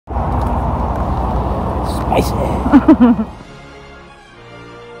McSpicy.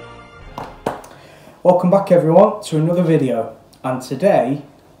 Welcome back everyone to another video, and today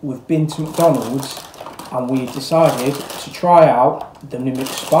we've been to McDonald's and we've decided to try out the new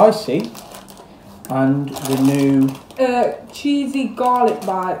McSpicy and the new cheesy garlic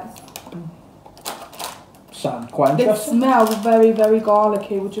bites. Sounds quite interesting. They smell very, very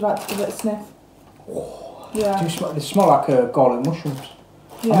garlicky. Would you like to give it a sniff? Oh, yeah. They smell like garlic mushrooms.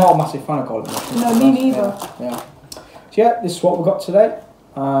 Yeah. I'm not a massive fan of garlic mushrooms. No, me neither. Yeah. So yeah, this is what we got today.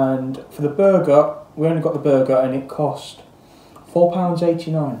 And for the burger, we only got the burger and it cost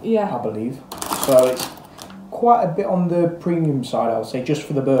 £4.89, yeah, I believe. So it's quite a bit on the premium side, I would say, just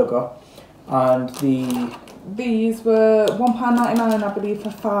for the burger. And these were £1.99, I believe,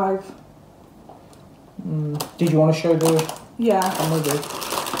 for 5. Did you want to show the... Yeah. Maybe.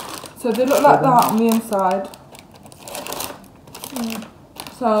 So they look like that on the inside.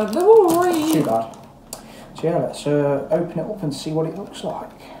 So they're all really... Too bad. So yeah, let's open it up and see what it looks like.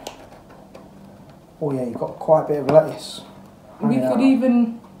 Oh yeah, you've got quite a bit of lettuce. We could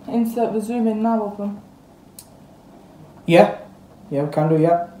even insert the zoom in now of them. Yeah, yeah, we can do,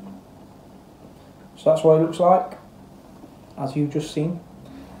 yeah. So that's what it looks like, as you've just seen.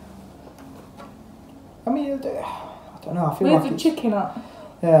 I mean, I don't know, I feel Where's like the chicken at?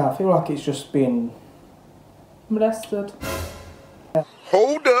 Yeah, I feel like it's just been... molested. Yeah.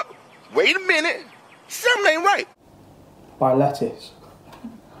 Hold up, wait a minute, something ain't right. By lettuce.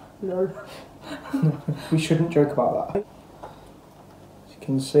 No. We shouldn't joke about that. As you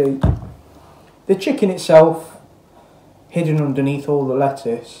can see, the chicken itself, hidden underneath all the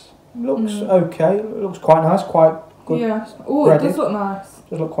lettuce, looks okay. It looks quite nice, quite good. Yeah. Oh, it does look nice.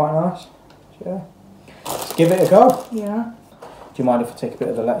 Does look quite nice. So, yeah. Let's give it a go. Yeah. Do you mind if I take a bit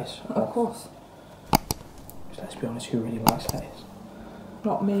of the lettuce? Of course. Let's be honest, who really likes lettuce?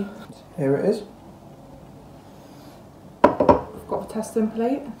 Not me. Here it is. I've got the testing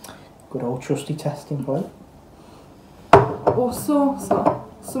plate. Good old trusty testing plate. Or salsa.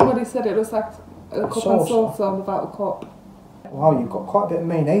 Somebody said it looks like a cup of salsa without a cup. Wow, you've got quite a bit of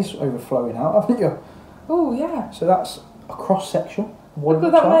mayonnaise overflowing out, haven't you? Oh, yeah. So that's a cross section. Look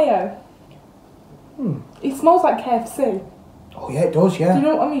at that mayo. It smells like KFC. Oh yeah, it does, yeah. Do you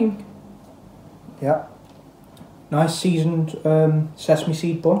know what I mean? Yeah. Nice seasoned sesame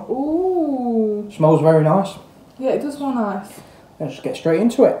seed bun. Ooh. Smells very nice. Yeah, it does smell nice. Let's just get straight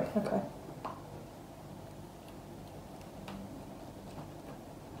into it. Okay.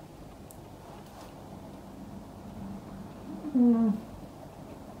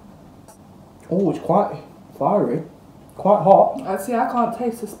 Oh, it's quite fiery. Quite hot. See, I can't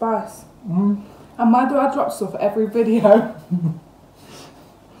taste the spice. Mm. And why do I drop stuff every video?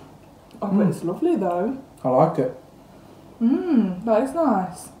 Oh, but it's lovely though. I like it. That is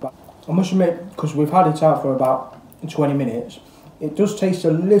nice. But I must admit, because we've had it out for about 20 minutes, it does taste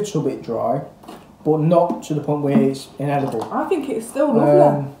a little bit dry, but not to the point where it's inedible. I think it's still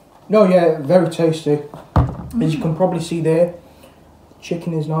lovely. No, yeah, very tasty. As you can probably see there,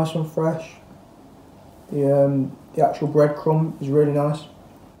 chicken is nice and fresh. The actual breadcrumb is really nice.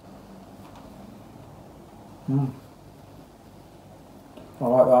 I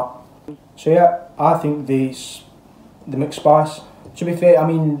like that. So yeah, I think the McSpice, to be fair, I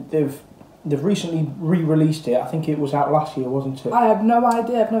mean they've recently re-released it. I think it was out last year, wasn't it? I have no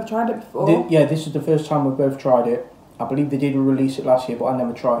idea, I've never tried it before. Yeah, this is the first time we've both tried it. I believe they did release it last year, but I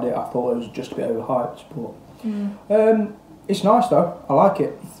never tried it. I thought it was just a bit overhyped, but it's nice though. I like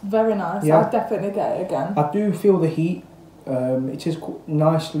it. It's very nice. Yeah. I'll definitely get it again. I do feel the heat. It is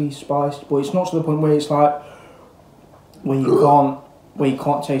nicely spiced, but it's not to the point where it's like where you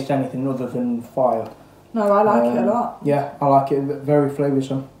can't taste anything other than fire. No, I like it a lot. Yeah, I like it. Very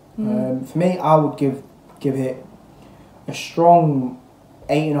flavoursome. For me, I would give it a strong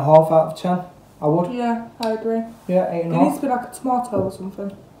 8.5 out of 10. I would. Yeah, I agree. Yeah, 8.5. It needs to be like a tomato or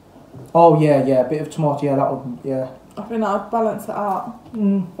something. Oh yeah, a bit of tomato. Yeah, that would. Yeah. I think that would balance it out.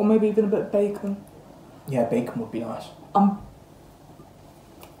 Or maybe even a bit of bacon. Yeah, bacon would be nice.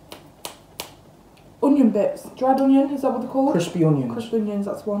 Onion bits. Dried onion, is that what they're called? Crispy onions. Crispy onions,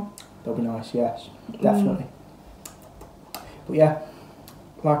 that's one. They'll be nice, yes. Definitely. But yeah,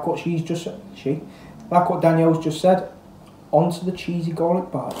 like what like what Danielle's just said, onto the cheesy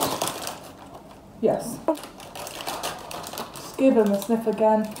garlic bites. Yes. Just give them a sniff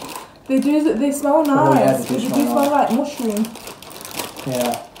again. They smell nice. Oh, yeah, they do smell like mushroom.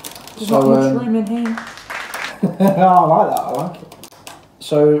 Yeah. There's not mushroom in here. I like that, I like it.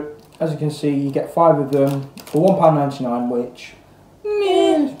 So, as you can see, you get 5 of them for £1.99, which...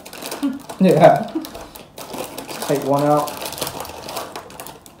 Meh. Yeah. Take one out.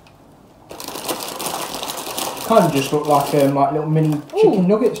 kind of just look like little mini chicken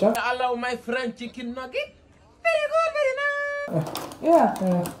nuggets, don't they? Hello, my friend, chicken nugget. Very good, very nice. Yeah.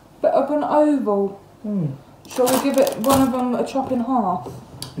 Bit of an oval. Shall we give it one of them a chop in half?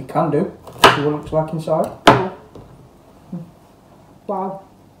 You can do. See what it looks like inside. Wow.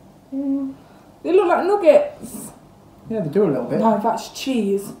 They look like nuggets. Yeah, they do a little bit. No, that's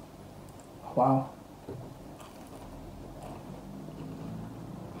cheese. Wow.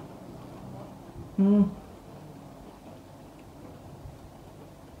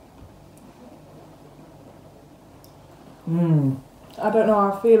 I don't know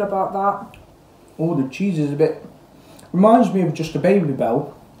how I feel about that. Oh, the cheese is a bit... Reminds me of just a Baby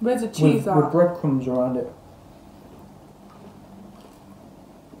Bell. Where's the cheese at? With breadcrumbs around it.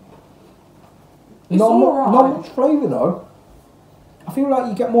 It's Not alright. much flavour though. I feel like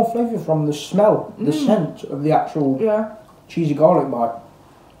you get more flavour from the smell, the scent of the actual cheesy garlic bite.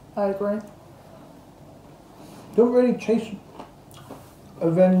 I agree. Don't really taste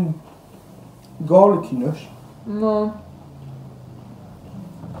of any garlickiness. No.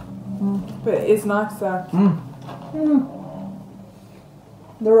 But it is nice though.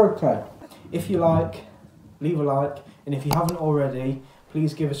 They're okay. If you like, leave a like, and if you haven't already,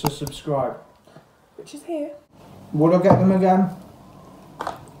 please give us a subscribe. Which is here. Would I get them again?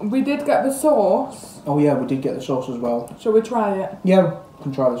 We did get the sauce. Oh yeah, we did get the sauce as well. Shall we try it? Yeah, we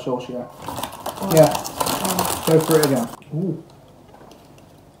can try the sauce, yeah. Yeah, go for it again. Ooh.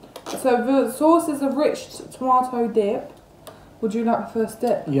 So the sauce is a rich tomato dip. Would you like the first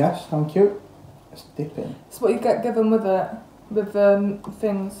dip? Yes, thank you. Let's dip in. It's what you get given with it. With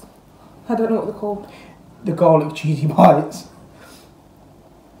things. I don't know what they're called. The garlic cheesy bites.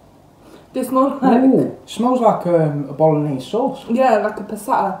 They smell like... Ooh, smells like a bolognese sauce. Yeah, like a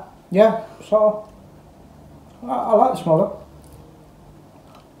passata. Yeah, so I like the smell of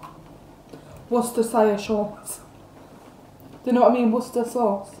it. Worcestershire sauce. Do you know what I mean? Worcester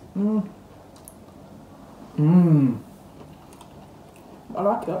sauce. I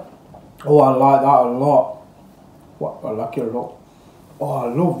like it. Oh, I like that a lot. What? I like it a lot. Oh,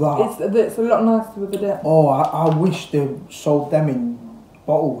 I love that. It's a lot nicer with the dip. Oh, I wish they sold them in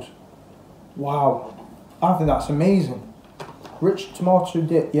bottles. Wow, I think that's amazing. Rich tomato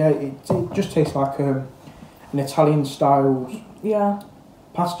dip, yeah, it just tastes like an Italian style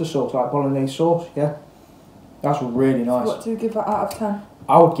pasta sauce, like bolognese sauce, yeah. That's really nice. What do you give that out of 10?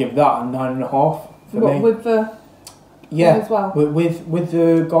 I would give that a 9.5 for me. With the as well? With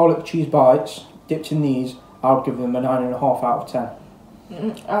the garlic cheese bites dipped in these, I would give them a 9.5 out of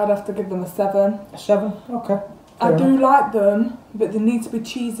 10. I'd have to give them a 7. A 7? Okay. I do like them, but they need to be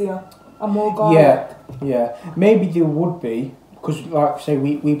cheesier and more garlic. Yeah. Maybe they would be, because like I say,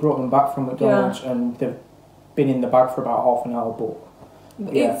 we brought them back from McDonald's and they've been in the bag for about half an hour, but...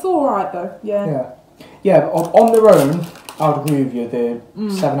 It's alright though, Yeah, but on their own, I would agree with you, the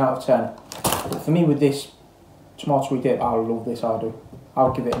 7 out of 10. But for me, with this tomato dip, I love this, I do. I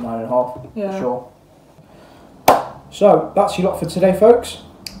would give it a 9.5, for sure. So, that's your lot for today, folks.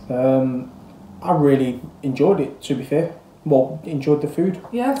 I really enjoyed it, to be fair. Well, enjoyed the food.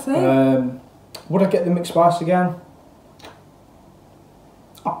 Yeah, same. Would I get the McSpicy again?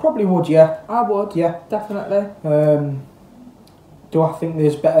 I probably would, yeah. I would. Yeah. Definitely. Do I think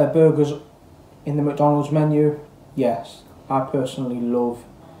there's better burgers in the McDonald's menu? Yes. I personally love,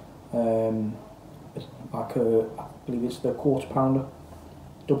 I believe it's the quarter pounder.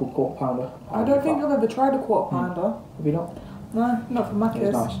 Double quarter pounder. I don't think I've ever tried a quarter pounder. Have you not? No, not from Macca's.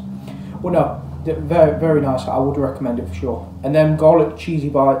 It's nice. Well, no, very, very nice. I would recommend it for sure. And then garlic cheesy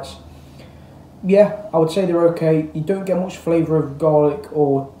bites. Yeah, I would say they're okay. You don't get much flavour of garlic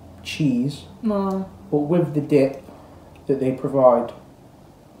or cheese. No. But with the dip that they provide,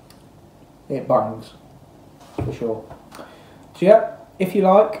 it bangs. For sure. So yeah, if you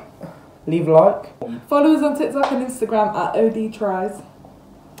like, leave a like. Follow us on TikTok and Instagram at ODTries.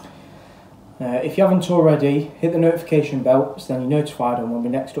 If you haven't already, hit the notification bell so then you're notified on when we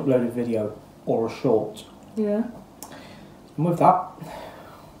next upload a video or a short. Yeah. And with that,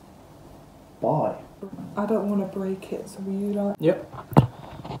 bye. I don't want to break it, so will you like... Yep.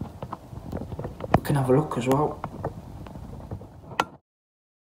 We can have a look as well.